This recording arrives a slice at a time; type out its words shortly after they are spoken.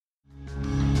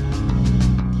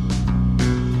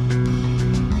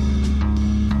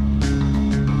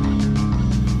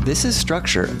This is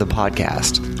Struktur, the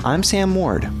podcast. I'm Sam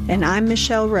Ward. And I'm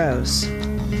Michelle Rose.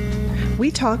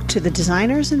 We talk to the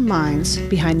designers and minds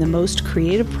behind the most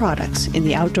creative products in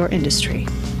the outdoor industry.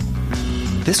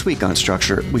 This week on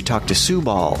Struktur, we talk to Sue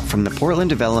Ball from the Portland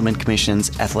Development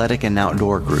Commission's Athletic and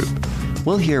Outdoor Group.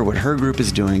 We'll hear what her group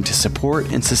is doing to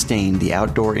support and sustain the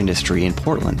outdoor industry in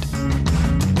Portland.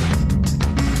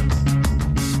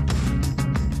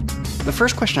 The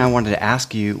first question I wanted to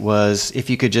ask you was if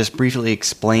you could just briefly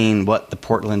explain what the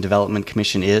Portland Development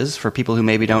Commission is for people who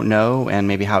maybe don't know, and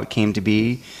maybe how it came to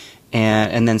be.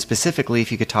 And then specifically,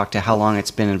 if you could talk to how long it's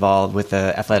been involved with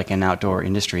the athletic and outdoor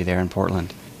industry there in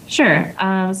Portland. Sure.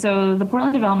 So the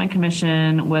Portland Development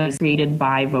Commission was created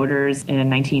by voters in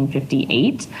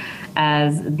 1958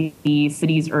 as the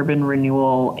city's urban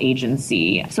renewal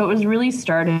agency. So it was really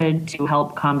started to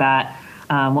help combat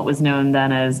what was known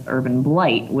then as urban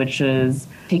blight, which is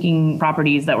taking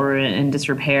properties that were in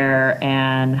disrepair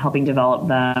and helping develop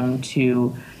them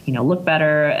to, look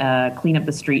better, clean up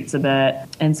the streets a bit.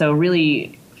 And so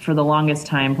really, for the longest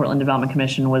time, Portland Development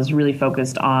Commission was really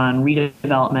focused on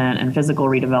redevelopment and physical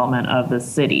redevelopment of the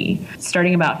city.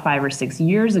 Starting about 5 or 6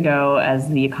 years ago, as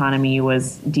the economy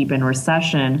was deep in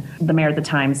recession, the mayor at the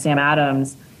time, Sam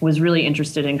Adams, was really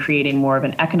interested in creating more of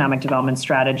an economic development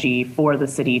strategy for the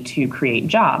city to create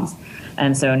jobs.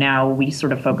 And so now we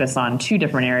sort of focus on two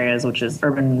different areas, which is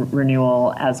urban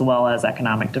renewal as well as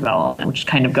economic development, which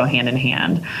kind of go hand in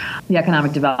hand. The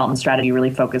economic development strategy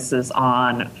really focuses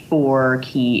on 4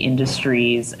 key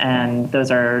industries, and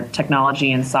those are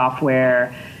technology and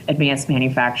software, advanced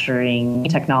manufacturing,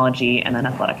 technology, and then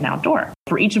athletic and outdoor.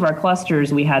 For each of our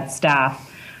clusters, we had staff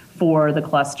for the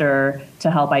cluster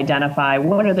to help identify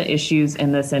what are the issues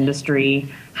in this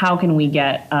industry, how can we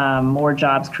get more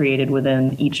jobs created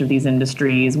within each of these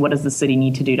industries, what does the city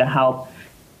need to do to help,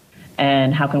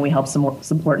 and how can we help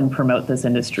support and promote this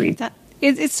industry.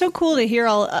 It's so cool to hear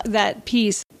all that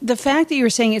piece. The fact that you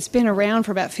were saying it's been around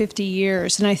for about 50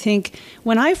 years, and I think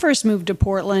when I first moved to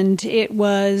Portland, it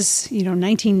was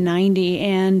 1990,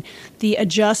 and the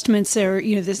adjustments or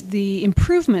the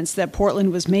improvements that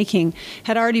Portland was making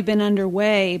had already been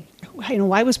underway.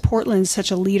 Why was Portland such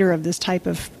a leader of this type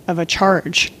of a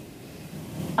charge?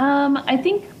 I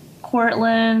think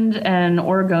Portland and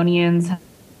Oregonians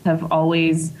have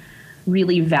always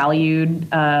really valued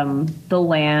the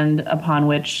land upon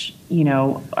which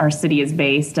our city is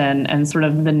based and sort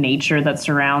of the nature that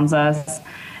surrounds us,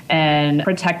 and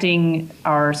protecting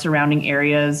our surrounding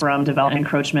areas from development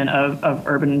encroachment of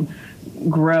urban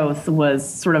growth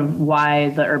was sort of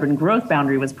why the urban growth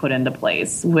boundary was put into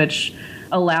place, which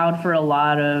allowed for a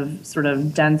lot of sort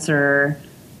of denser,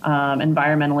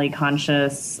 environmentally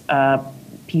conscious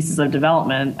pieces of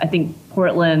development. I think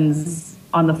Portland's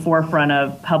on the forefront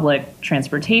of public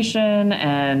transportation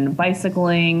and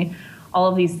bicycling. All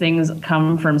of these things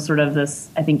come from sort of this,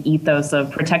 I think, ethos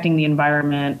of protecting the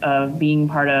environment, of being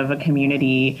part of a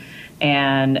community,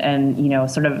 and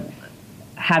sort of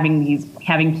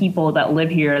having people that live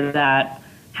here that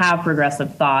have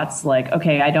progressive thoughts like,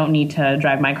 okay, I don't need to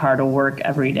drive my car to work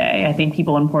every day. I think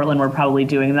people in Portland were probably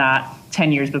doing that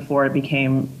 10 years before it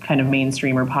became kind of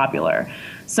mainstream or popular.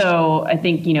 So I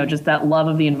think, just that love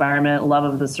of the environment, love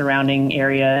of the surrounding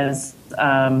areas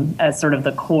as sort of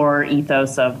the core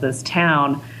ethos of this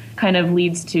town kind of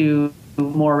leads to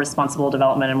more responsible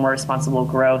development and more responsible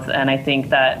growth. And I think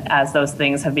that as those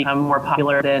things have become more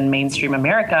popular in mainstream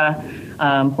America,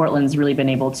 Portland's really been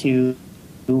able to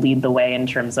lead the way in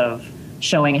terms of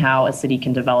showing how a city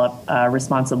can develop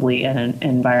responsibly and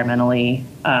in environmentally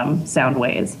sound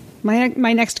ways. My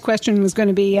next question was going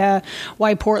to be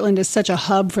why Portland is such a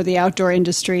hub for the outdoor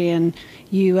industry, and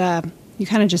you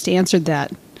kind of just answered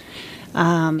that.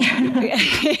 That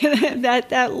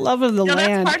love of the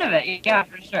land. That's part of it. Yeah,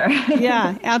 for sure.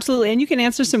 Yeah, absolutely. And you can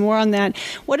answer some more on that.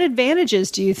 What advantages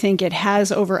do you think it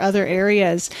has over other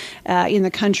areas in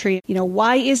the country?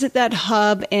 Why is it that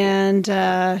hub, and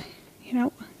how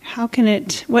can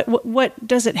it? What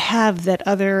does it have that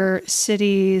other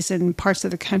cities and parts of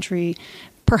the country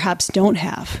perhaps don't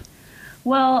have?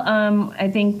 Well, I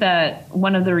think that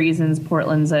one of the reasons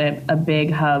Portland's a big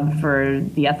hub for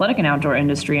the athletic and outdoor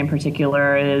industry in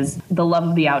particular is the love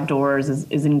of the outdoors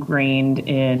is ingrained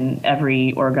in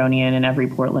every Oregonian and every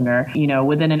Portlander.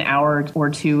 Within an hour or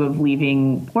two of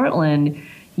leaving Portland,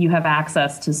 you have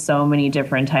access to so many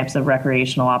different types of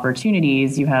recreational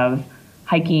opportunities. You have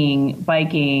hiking,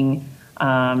 biking,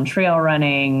 trail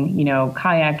running,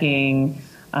 kayaking,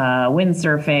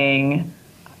 windsurfing,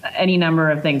 any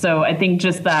number of things. So I think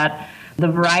just that the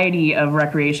variety of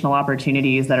recreational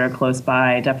opportunities that are close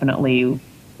by definitely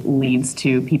leads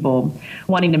to people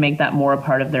wanting to make that more a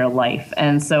part of their life.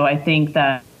 And so I think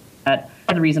that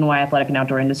the reason why athletic and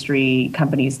outdoor industry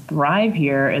companies thrive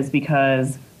here is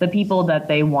because the people that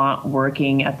they want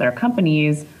working at their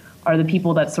companies are the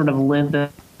people that sort of live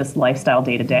this lifestyle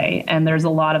day to day. And there's a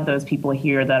lot of those people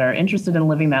here that are interested in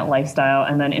living that lifestyle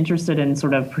and then interested in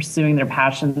sort of pursuing their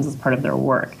passions as part of their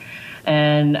work.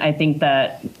 And I think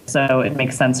that so it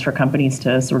makes sense for companies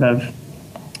to sort of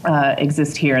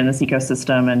exist here in this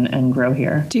ecosystem and grow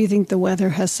here. Do you think the weather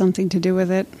has something to do with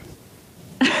it?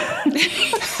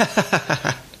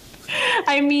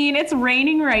 I mean, it's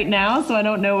raining right now, so I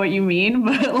don't know what you mean,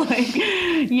 but like,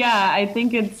 yeah, I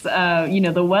think it's,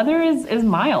 the weather is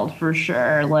mild for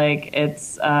sure. Like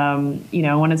it's,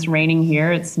 when it's raining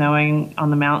here, it's snowing on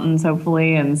the mountains,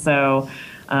 hopefully. And so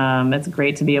it's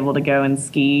great to be able to go and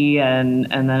ski. And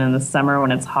then in the summer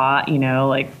when it's hot,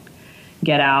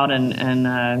 get out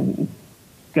and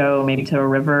go maybe to a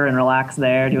river and relax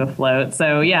there, do a float.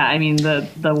 So yeah, I mean,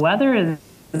 the weather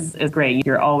is great.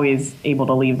 You're always able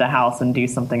to leave the house and do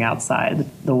something outside.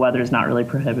 The weather is not really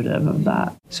prohibitive of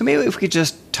that. So maybe if we could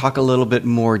just talk a little bit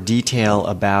more detail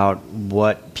about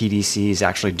what PDC is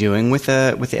actually doing with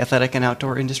the athletic and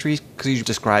outdoor industries. Could you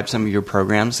describe some of your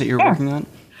programs that you're working on?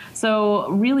 So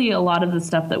really a lot of the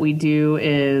stuff that we do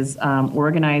is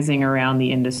organizing around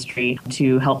the industry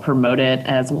to help promote it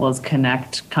as well as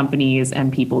connect companies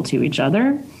and people to each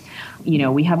other.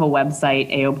 We have a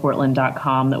website,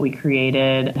 aoportland.com, that we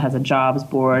created. It has a jobs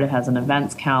board. It has an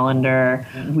events calendar.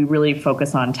 We really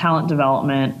focus on talent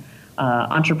development,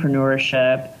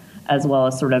 entrepreneurship, as well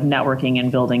as sort of networking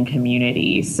and building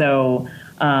community. So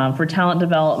for talent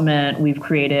development, we've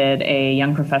created a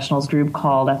young professionals group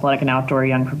called Athletic and Outdoor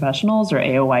Young Professionals, or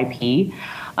AOYP.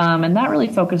 And that really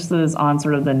focuses on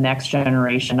sort of the next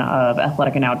generation of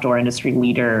athletic and outdoor industry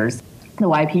leaders. The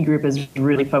YP group is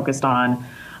really focused on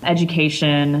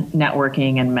education,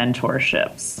 networking, and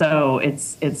mentorship. So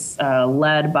it's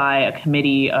led by a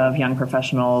committee of young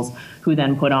professionals who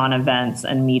then put on events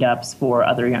and meetups for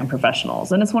other young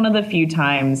professionals. And it's one of the few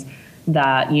times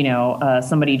that,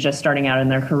 somebody just starting out in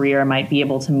their career might be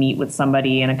able to meet with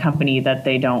somebody in a company that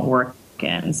they don't work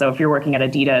in. So if you're working at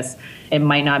Adidas, it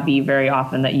might not be very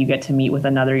often that you get to meet with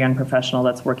another young professional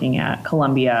that's working at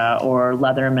Columbia or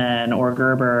Leatherman or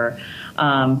Gerber.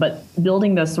 But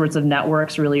building those sorts of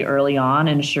networks really early on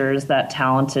ensures that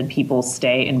talented people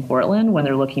stay in Portland when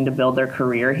they're looking to build their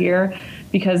career here.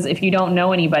 Because if you don't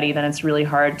know anybody, then it's really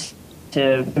hard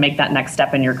to make that next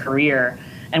step in your career.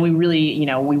 And we really,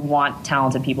 we want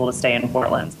talented people to stay in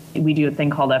Portland. We do a thing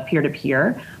called a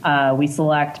peer-to-peer. We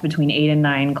select between 8 and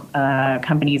 9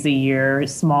 companies a year,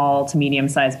 small to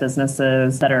medium-sized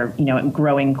businesses that are,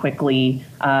 growing quickly.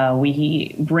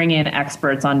 We bring in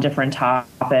experts on different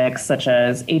topics such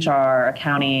as HR,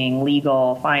 accounting,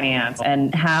 legal, finance,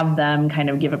 and have them kind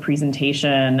of give a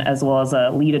presentation as well as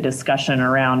lead a discussion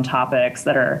around topics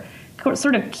that are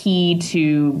sort of key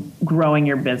to growing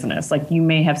your business. Like you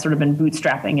may have sort of been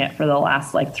bootstrapping it for the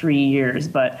last 3 years,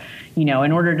 but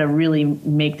in order to really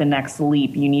make the next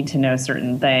leap, you need to know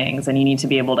certain things and you need to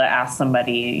be able to ask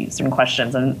somebody certain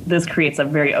questions. And this creates a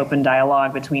very open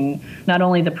dialogue between not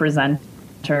only the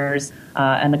presenters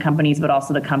and the companies, but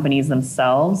also the companies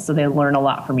themselves. So they learn a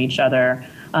lot from each other.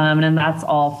 And that's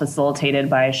all facilitated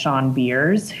by Sean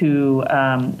Beers, who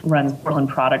runs Portland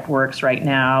Product Works right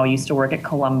now. He used to work at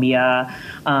Columbia.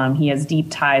 He has deep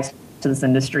ties to this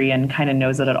industry and kind of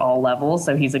knows it at all levels.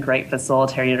 So he's a great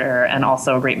facilitator and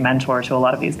also a great mentor to a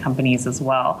lot of these companies as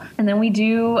well. And then we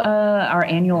do our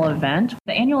annual event.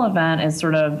 The annual event is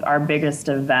sort of our biggest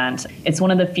event. It's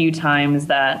one of the few times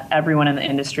that everyone in the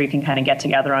industry can kind of get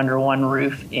together under one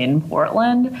roof in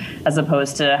Portland, as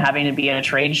opposed to having to be at a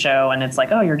trade show and it's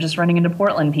like, oh, you're just running into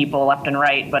Portland people left and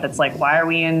right. But it's like, why are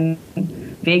we in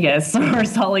Vegas or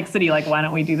Salt Lake City? Like, why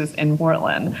don't we do this in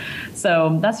Portland?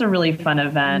 So that's a really fun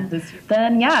event.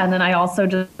 And then I also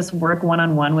just work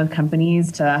one-on-one with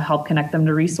companies to help connect them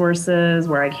to resources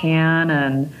where I can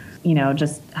and,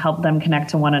 just help them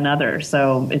connect to one another.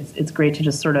 So it's great to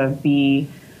just sort of be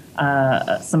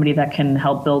somebody that can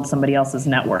help build somebody else's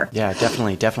network. Yeah,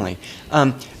 definitely.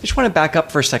 I just want to back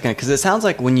up for a second because it sounds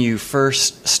like when you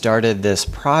first started this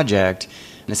project,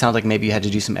 and it sounds like maybe you had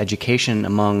to do some education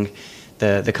among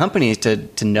the companies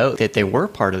to know that they were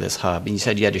part of this hub. And you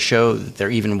said you had to show that there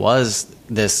even was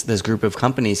this group of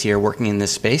companies here working in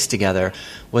this space together.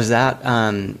 Was that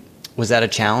a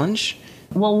challenge?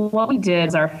 Well, what we did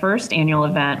is our first annual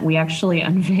event, we actually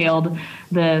unveiled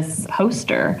this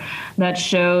poster that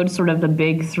showed sort of the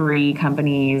big 3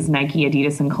 companies, Nike,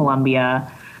 Adidas, and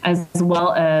Columbia, as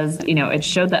well as, it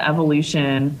showed the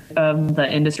evolution of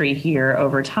the industry here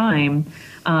over time.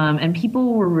 And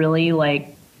people were really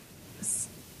like,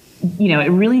 it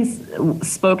really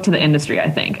spoke to the industry, I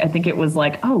think. I think it was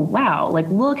like, oh, wow, like,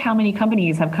 look how many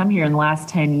companies have come here in the last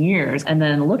 10 years. And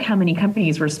then look how many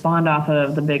companies were spawned off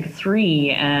of the big three.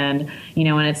 And,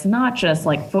 and it's not just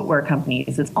like footwear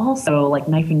companies. It's also like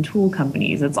knife and tool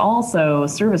companies. It's also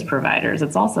service providers.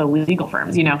 It's also legal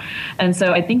firms, And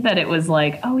so I think that it was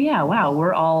like, oh, yeah, wow,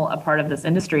 we're all a part of this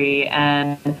industry.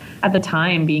 And at the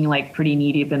time, being like pretty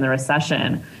knee deep in the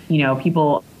recession,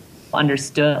 people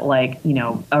understood like,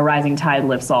 a rising tide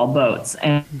lifts all boats.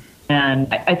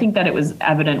 And I think that it was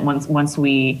evident once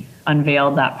we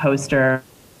unveiled that poster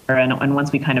and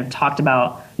once we kind of talked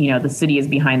about, the city is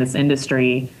behind this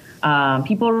industry,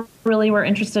 people really were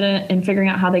interested in figuring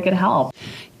out how they could help.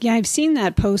 Yeah, I've seen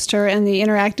that poster and the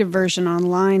interactive version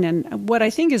online. And what I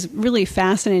think is really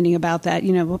fascinating about that,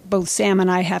 both Sam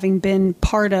and I having been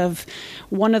part of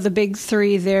one of the big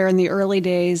three there in the early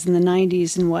days in the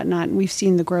 90s and whatnot, and we've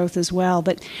seen the growth as well.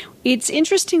 But it's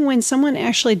interesting when someone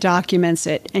actually documents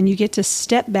it and you get to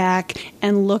step back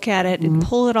and look at it and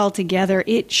pull it all together.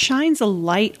 It shines a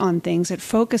light on things. It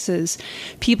focuses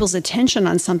people's attention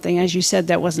on something, as you said,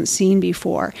 that wasn't seen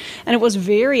before. And it was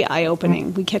very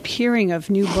eye-opening. We kept hearing of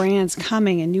new brands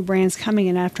coming,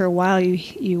 and after a while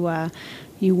you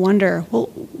wonder, well,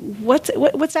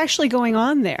 what's actually going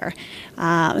on there?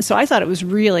 So I thought it was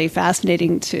really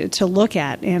fascinating to look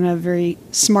at and a very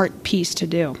smart piece to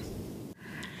do.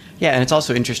 Yeah, and it's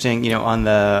also interesting, on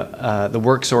the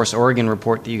WorkSource Oregon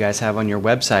report that you guys have on your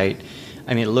website.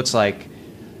 I mean, it looks like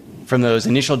from those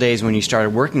initial days when you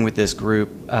started working with this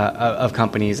group of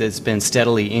companies, it's been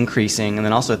steadily increasing, and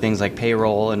then also things like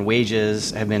payroll and wages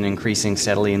have been increasing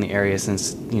steadily in the area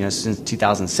since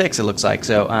 2006. It looks like.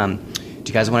 So, do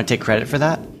you guys want to take credit for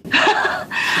that?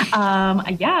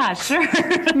 Yeah, sure.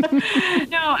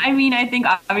 No, I mean, I think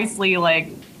obviously, like,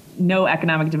 no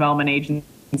economic development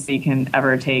agency can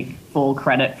ever take full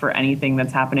credit for anything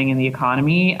that's happening in the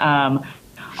economy.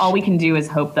 All we can do is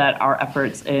hope that our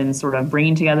efforts in sort of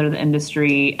bringing together the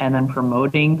industry and then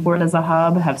promoting Port as a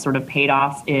hub have sort of paid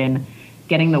off in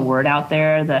getting the word out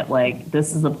there that, like,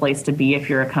 this is the place to be if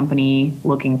you're a company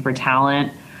looking for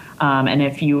talent. And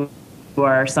if you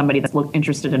are somebody that's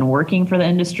interested in working for the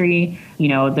industry,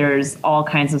 there's all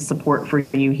kinds of support for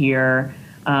you here.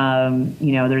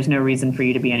 There's no reason for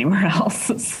you to be anywhere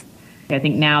else. I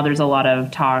think now there's a lot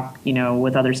of talk,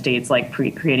 with other states like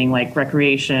creating like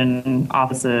recreation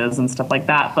offices and stuff like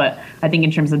that. But I think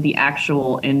in terms of the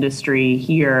actual industry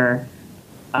here,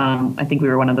 I think we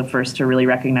were one of the first to really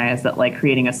recognize that like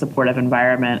creating a supportive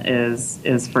environment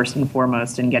is first and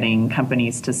foremost in getting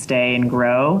companies to stay and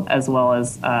grow as well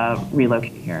as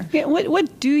relocate here. Yeah,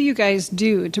 what do you guys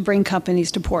do to bring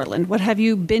companies to Portland? What have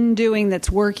you been doing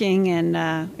that's working,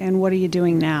 and what are you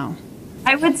doing now?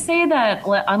 I would say that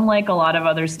unlike a lot of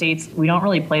other states, we don't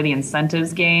really play the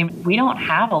incentives game. We don't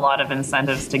have a lot of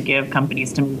incentives to give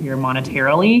companies to move here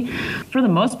monetarily. For the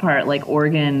most part, like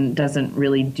Oregon doesn't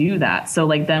really do that. So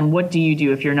like then what do you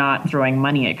do if you're not throwing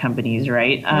money at companies,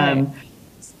 right?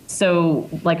 So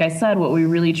like I said, what we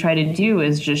really try to do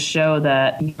is just show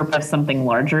that you're part of something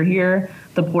larger here.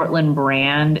 The Portland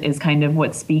brand is kind of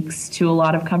what speaks to a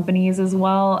lot of companies as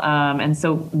well. And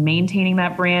so maintaining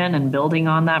that brand and building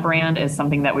on that brand is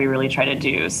something that we really try to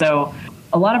do. So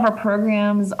a lot of our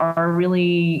programs are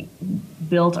really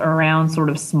built around sort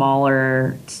of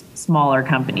smaller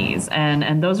companies.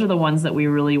 And those are the ones that we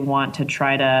really want to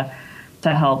try to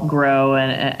help grow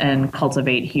and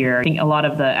cultivate here. I think a lot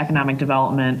of the economic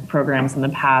development programs in the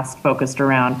past focused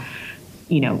around,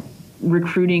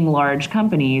 recruiting large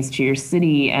companies to your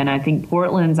city. And I think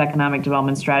Portland's economic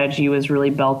development strategy was really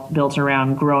built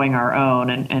around growing our own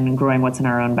and growing what's in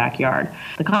our own backyard.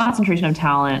 The concentration of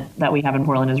talent that we have in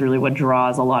Portland is really what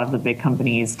draws a lot of the big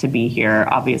companies to be here,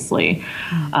 obviously,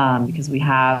 because we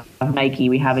have Nike,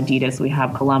 we have Adidas, we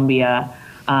have Columbia,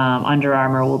 Under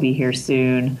Armour will be here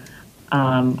soon.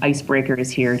 Icebreaker is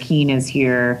here, Keen is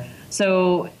here.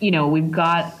 So, we've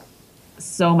got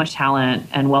so much talent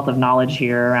and wealth of knowledge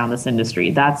here around this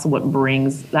industry. That's what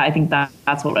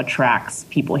that's what attracts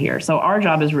people here. So our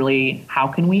job is really, how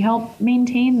can we help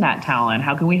maintain that talent?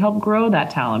 How can we help grow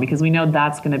that talent? Because we know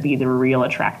that's going to be the real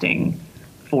attracting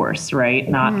force, right?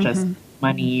 Not just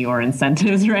money or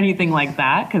incentives or anything like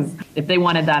that, because if they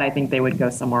wanted that, I think they would go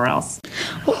somewhere else.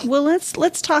 Well,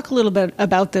 let's talk a little bit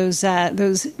about those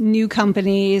new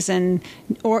companies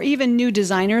or even new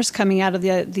designers coming out of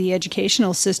the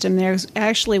educational system. There's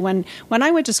actually when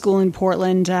I went to school in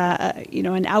Portland,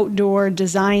 an outdoor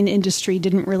design industry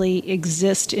didn't really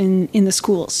exist in the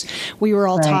schools. We were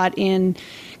all taught in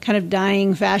kind of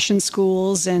dying fashion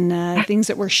schools and things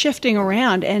that were shifting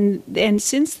around. And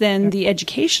since then, the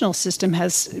educational system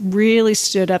has really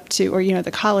stood up to, or,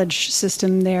 the college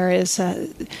system there is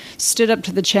stood up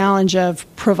to the challenge of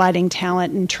providing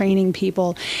talent and training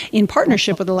people in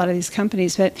partnership with a lot of these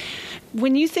companies. But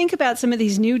when you think about some of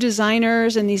these new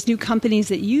designers and these new companies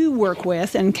that you work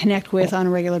with and connect with on a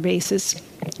regular basis,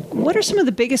 what are some of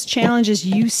the biggest challenges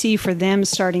you see for them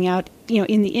starting out,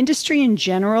 in the industry in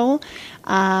general,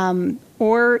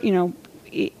 or,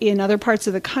 in other parts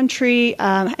of the country?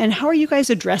 And how are you guys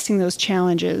addressing those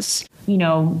challenges?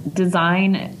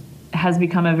 Design has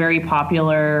become a very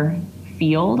popular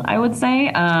field, I would say.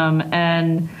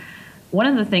 And one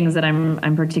of the things that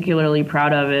I'm particularly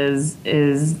proud of is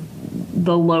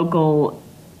the local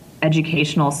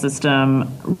educational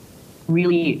system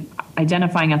really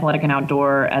identifying athletic and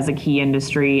outdoor as a key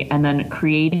industry, and then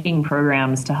creating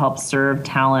programs to help serve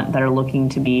talent that are looking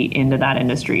to be into that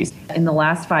industry. In the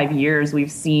last 5 years,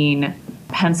 we've seen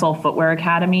Pencil Footwear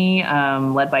Academy,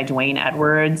 led by Dwayne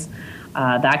Edwards.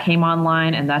 That came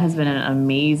online, and that has been an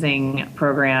amazing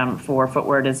program for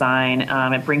footwear design.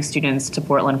 It brings students to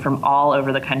Portland from all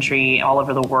over the country, all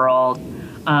over the world.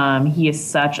 He is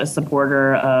such a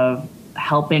supporter of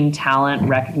helping talent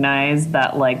recognize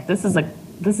that,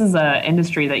 this is a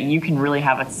industry that you can really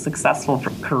have a successful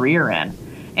career in.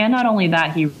 And not only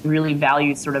that, he really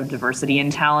values sort of diversity in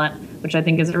talent, which I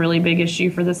think is a really big issue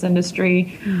for this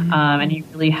industry. Mm-hmm. And he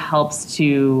really helps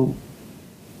to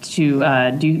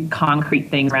do concrete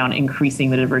things around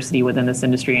increasing the diversity within this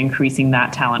industry, increasing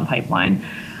that talent pipeline.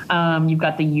 You've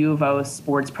got the U of O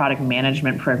Sports Product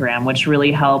Management Program, which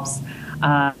really helps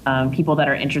people that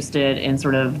are interested in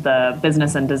sort of the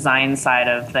business and design side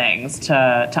of things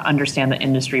to understand the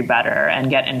industry better and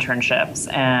get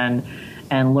internships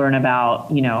and learn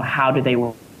about, how do they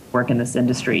work in this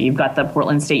industry. You've got the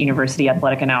Portland State University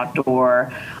Athletic and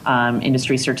Outdoor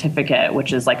Industry Certificate,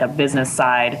 which is like a business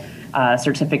side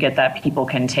certificate that people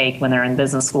can take when they're in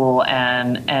business school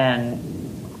and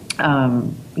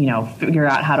figure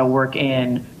out how to work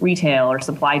in retail or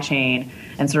supply chain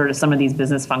and sort of some of these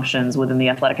business functions within the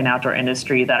athletic and outdoor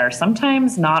industry that are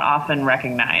sometimes not often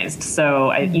recognized. So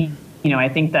I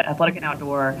think that athletic and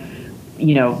outdoor,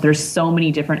 there's so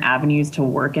many different avenues to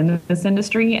work in this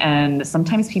industry, and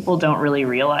sometimes people don't really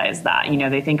realize that.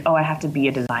 They think, I have to be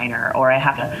a designer or I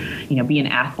have to, be an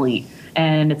athlete.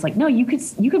 And it's like, no, you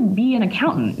could be an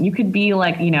accountant. You could be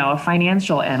a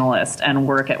financial analyst and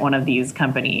work at one of these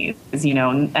companies,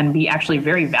 and be actually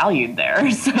very valued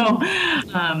there. So,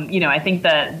 I think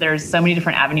that there's so many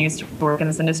different avenues to work in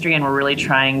this industry, and we're really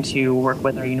trying to work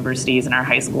with our universities and our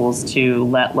high schools to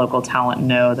let local talent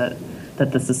know that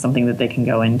this is something that they can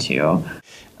go into.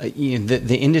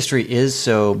 The industry is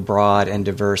so broad and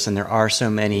diverse, and there are so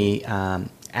many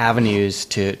avenues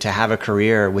to have a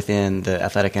career within the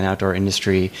athletic and outdoor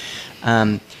industry.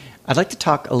 I'd like to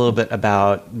talk a little bit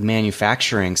about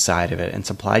manufacturing side of it and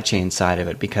supply chain side of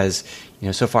it, because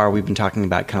so far we've been talking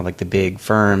about kind of like the big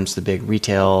firms, the big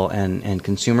retail and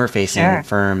consumer facing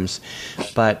firms,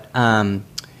 but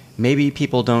maybe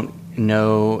people don't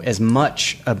know as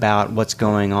much about what's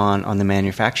going on the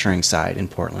manufacturing side in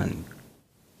Portland.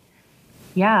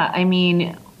 Yeah, I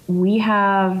mean, we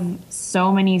have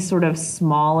so many sort of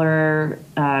smaller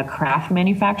craft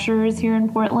manufacturers here in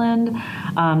Portland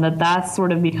that's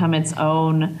sort of become its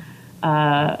own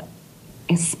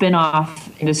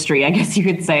spin-off industry, I guess you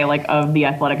could say, of the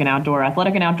athletic and outdoor.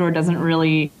 Athletic and outdoor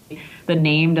the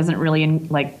name doesn't really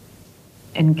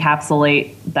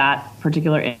encapsulate that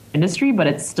particular industry, but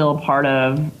it's still part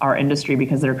of our industry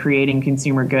because they're creating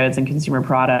consumer goods and consumer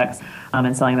products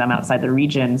and selling them outside the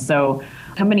region. So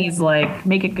companies like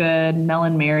Make It Good,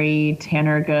 Melon Mary,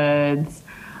 Tanner Goods,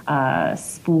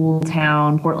 Spool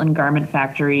Town, Portland Garment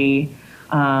Factory,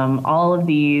 all of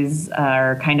these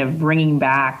are kind of bringing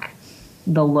back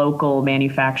the local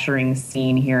manufacturing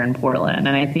scene here in Portland.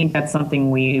 And I think that's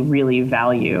something we really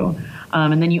value.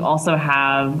 And then you also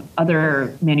have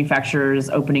other manufacturers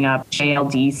opening up.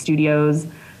 JLD Studios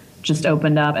just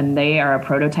opened up, and they are a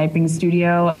prototyping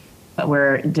studio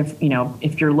where,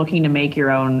 if you're looking to make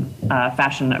your own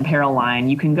fashion apparel line,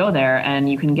 you can go there and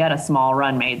you can get a small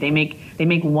run made. They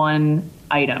make one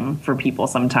item for people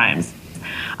sometimes.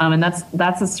 And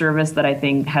that's a service that I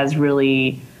think has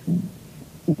really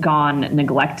gone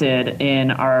neglected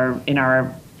in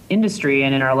our industry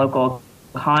and in our local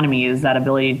economy is that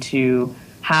ability to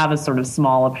have a sort of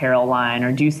small apparel line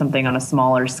or do something on a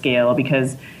smaller scale.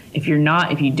 Because if you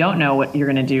don't know what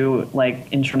you're going to do,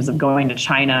 like in terms of going to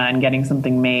China and getting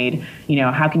something made,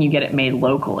 how can you get it made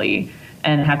locally,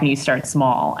 and how can you start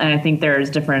small? And I think there's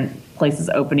different places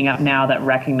opening up now that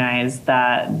recognize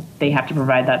that they have to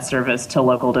provide that service to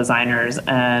local designers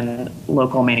and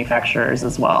local manufacturers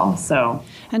as well. So,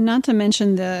 and not to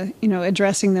mention the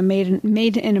addressing the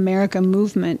Made in America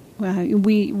movement.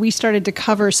 We started to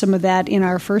cover some of that in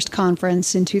our first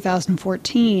conference in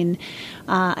 2014,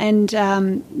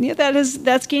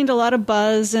 that's gained a lot of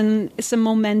buzz and some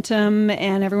momentum,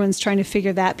 and everyone's trying to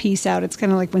figure that piece out. It's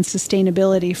kind of like when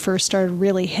sustainability first started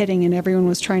really hitting, and everyone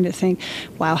was trying to think,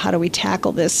 wow, how do we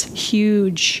tackle this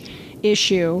huge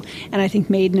issue? And I think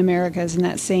Made in America is in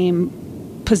that same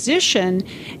position,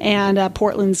 and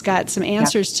Portland's got some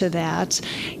answers to that.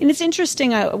 And it's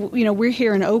interesting, we're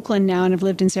here in Oakland now, and I've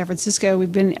lived in San Francisco.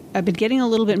 I've been getting a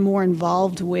little bit more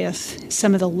involved with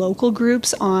some of the local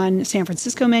groups on San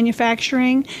Francisco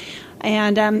manufacturing,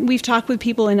 and we've talked with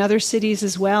people in other cities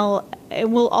as well.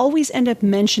 We'll always end up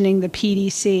mentioning the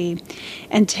PDC,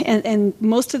 and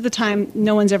most of the time,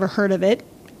 no one's ever heard of it.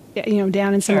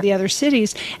 Down in some of the other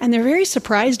cities, and they're very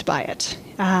surprised by it,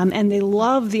 and they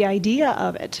love the idea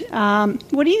of it.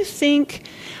 What do you think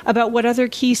about what other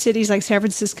key cities like San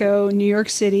Francisco, New York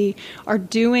City are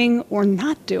doing or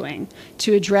not doing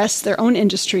to address their own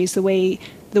industries the way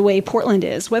Portland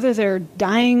is, whether they're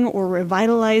dying or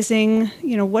revitalizing?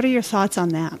 What are your thoughts on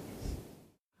that?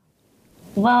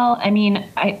 Well, I mean,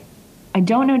 I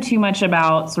don't know too much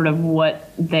about sort of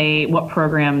what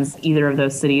programs either of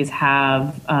those cities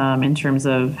have in terms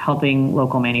of helping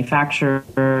local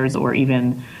manufacturers or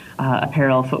even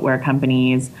apparel footwear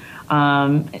companies.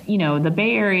 The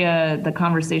Bay Area, the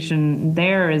conversation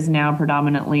there is now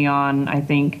predominantly on, I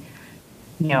think,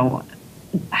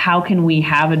 how can we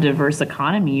have a diverse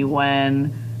economy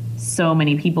when so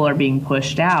many people are being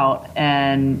pushed out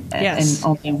and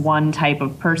only one type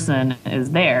of person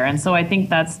is there. And so I think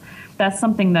that's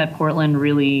something that Portland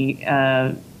really,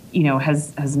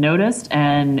 has noticed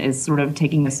and is sort of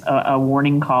taking a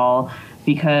warning call,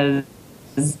 because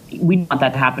we don't want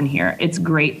that to happen here. It's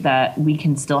great that we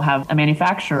can still have a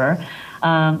manufacturer,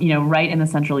 right in the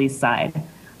Central East Side.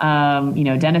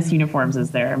 Dennis Uniforms is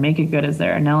there, Make It Good is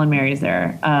there, Nell and Mary is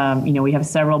there. We have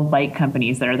several bike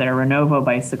companies there. There are Renovo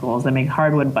bicycles that make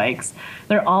hardwood bikes.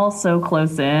 They're all so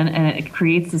close in, and it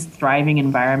creates this thriving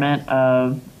environment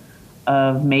of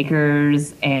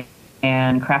makers and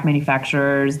craft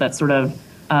manufacturers that sort of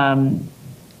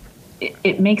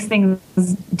it makes things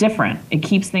different. It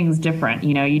keeps things different.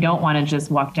 You don't want to just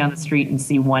walk down the street and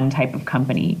see one type of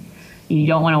company. You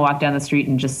don't want to walk down the street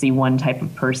and just see one type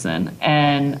of person.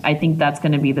 And I think that's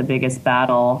going to be the biggest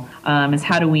battle, is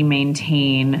how do we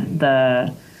maintain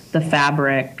the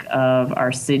fabric of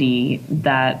our city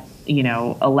that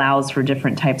allows for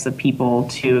different types of people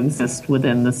to exist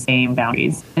within the same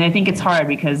boundaries. And I think it's hard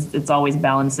because it's always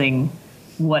balancing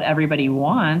what everybody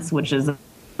wants, which is a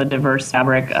diverse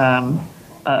fabric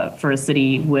for a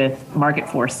city, with market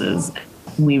forces.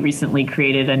 We recently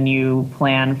created a new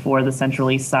plan for the Central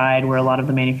East Side where a lot of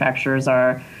the manufacturers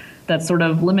are, that sort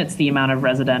of limits the amount of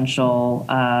residential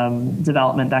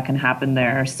development that can happen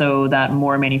there so that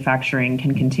more manufacturing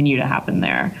can continue to happen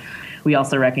there. We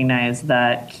also recognize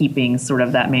that keeping sort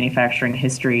of that manufacturing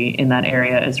history in that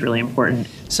area is really important.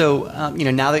 So,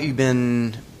 now that you've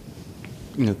been,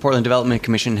 the Portland Development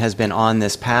Commission has been on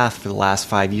this path for the last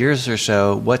 5 years or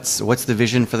so, what's the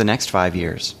vision for the next 5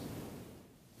 years?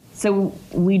 So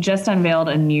we just unveiled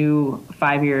a new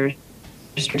 5-year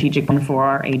strategic plan for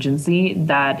our agency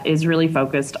that is really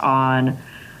focused on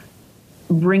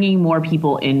bringing more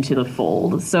people into the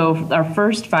fold. So our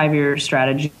first 5-year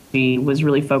strategy was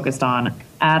really focused on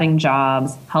adding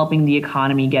jobs, helping the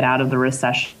economy get out of the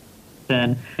recession.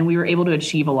 And we were able to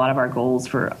achieve a lot of our goals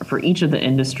for each of the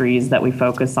industries that we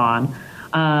focus on.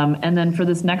 And then for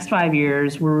this next 5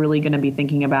 years, we're really going to be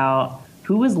thinking about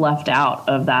who was left out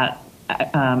of that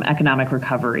economic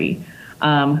recovery,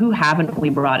 who haven't we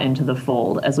brought into the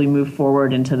fold as we move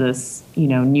forward into this,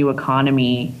 new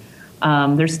economy.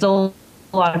 There's still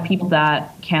a lot of people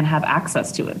that can't have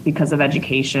access to it because of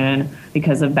education,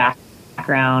 because of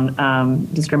background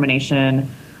discrimination.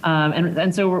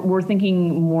 And so we're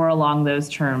thinking more along those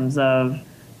terms of,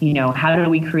 how do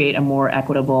we create a more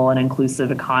equitable and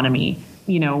inclusive economy?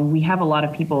 We have a lot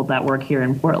of people that work here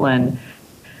in Portland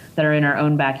that are in our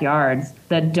own backyards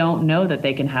that don't know that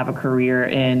they can have a career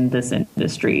in this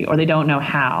industry, or they don't know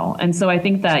how. And so I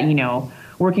think that,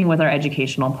 working with our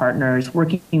educational partners,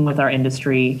 working with our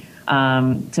industry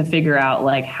to figure out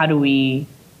like how do we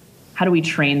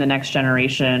train the next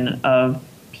generation of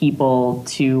people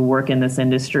to work in this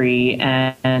industry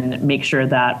and make sure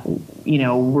that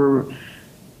we're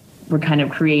kind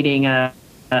of creating an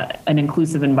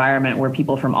inclusive environment where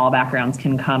people from all backgrounds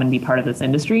can come and be part of this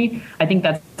industry. I think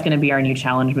that's going to be our new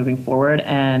challenge moving forward,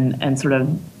 and sort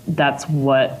of that's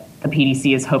what the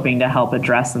PDC is hoping to help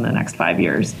address in the next 5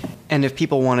 years. And if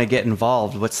people want to get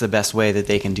involved, what's the best way that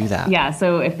they can do that? Yeah,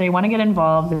 so if they want to get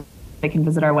involved, they can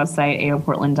visit our website,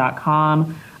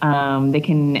 aoportland.com. They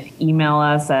can email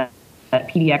us at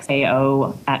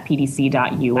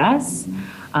pdxao@pdc.us.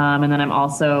 And then I'm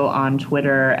also on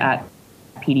Twitter at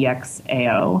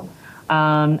pdxao.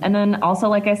 And then also,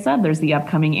 like I said, there's the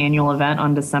upcoming annual event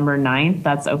on December 9th.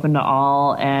 That's open to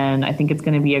all, and I think it's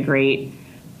going to be a great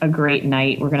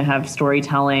night. We're going to have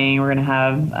storytelling. We're going to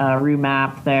have Rue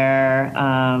Map there.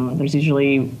 There's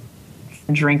usually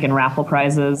drink and raffle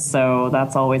prizes, so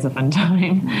that's always a fun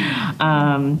time.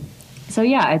 So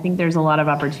yeah, I think there's a lot of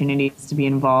opportunities to be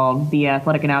involved. The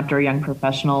Athletic and Outdoor Young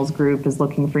Professionals group is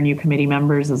looking for new committee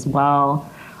members as well.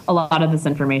 A lot of this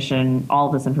information, all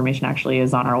of this information actually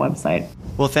is on our website.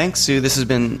 Well, thanks, Sue. This has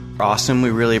been awesome. We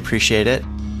really appreciate it.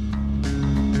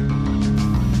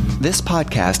 This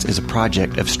podcast is a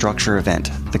project of Struktur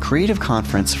Event, the creative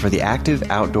conference for the active,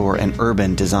 outdoor, and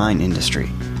urban design industry.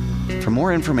 For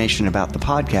more information about the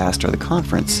podcast or the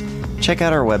conference, check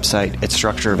out our website at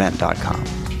strukturevent.com.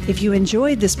 If you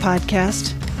enjoyed this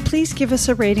podcast, please give us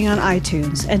a rating on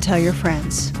iTunes and tell your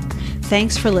friends.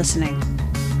 Thanks for listening.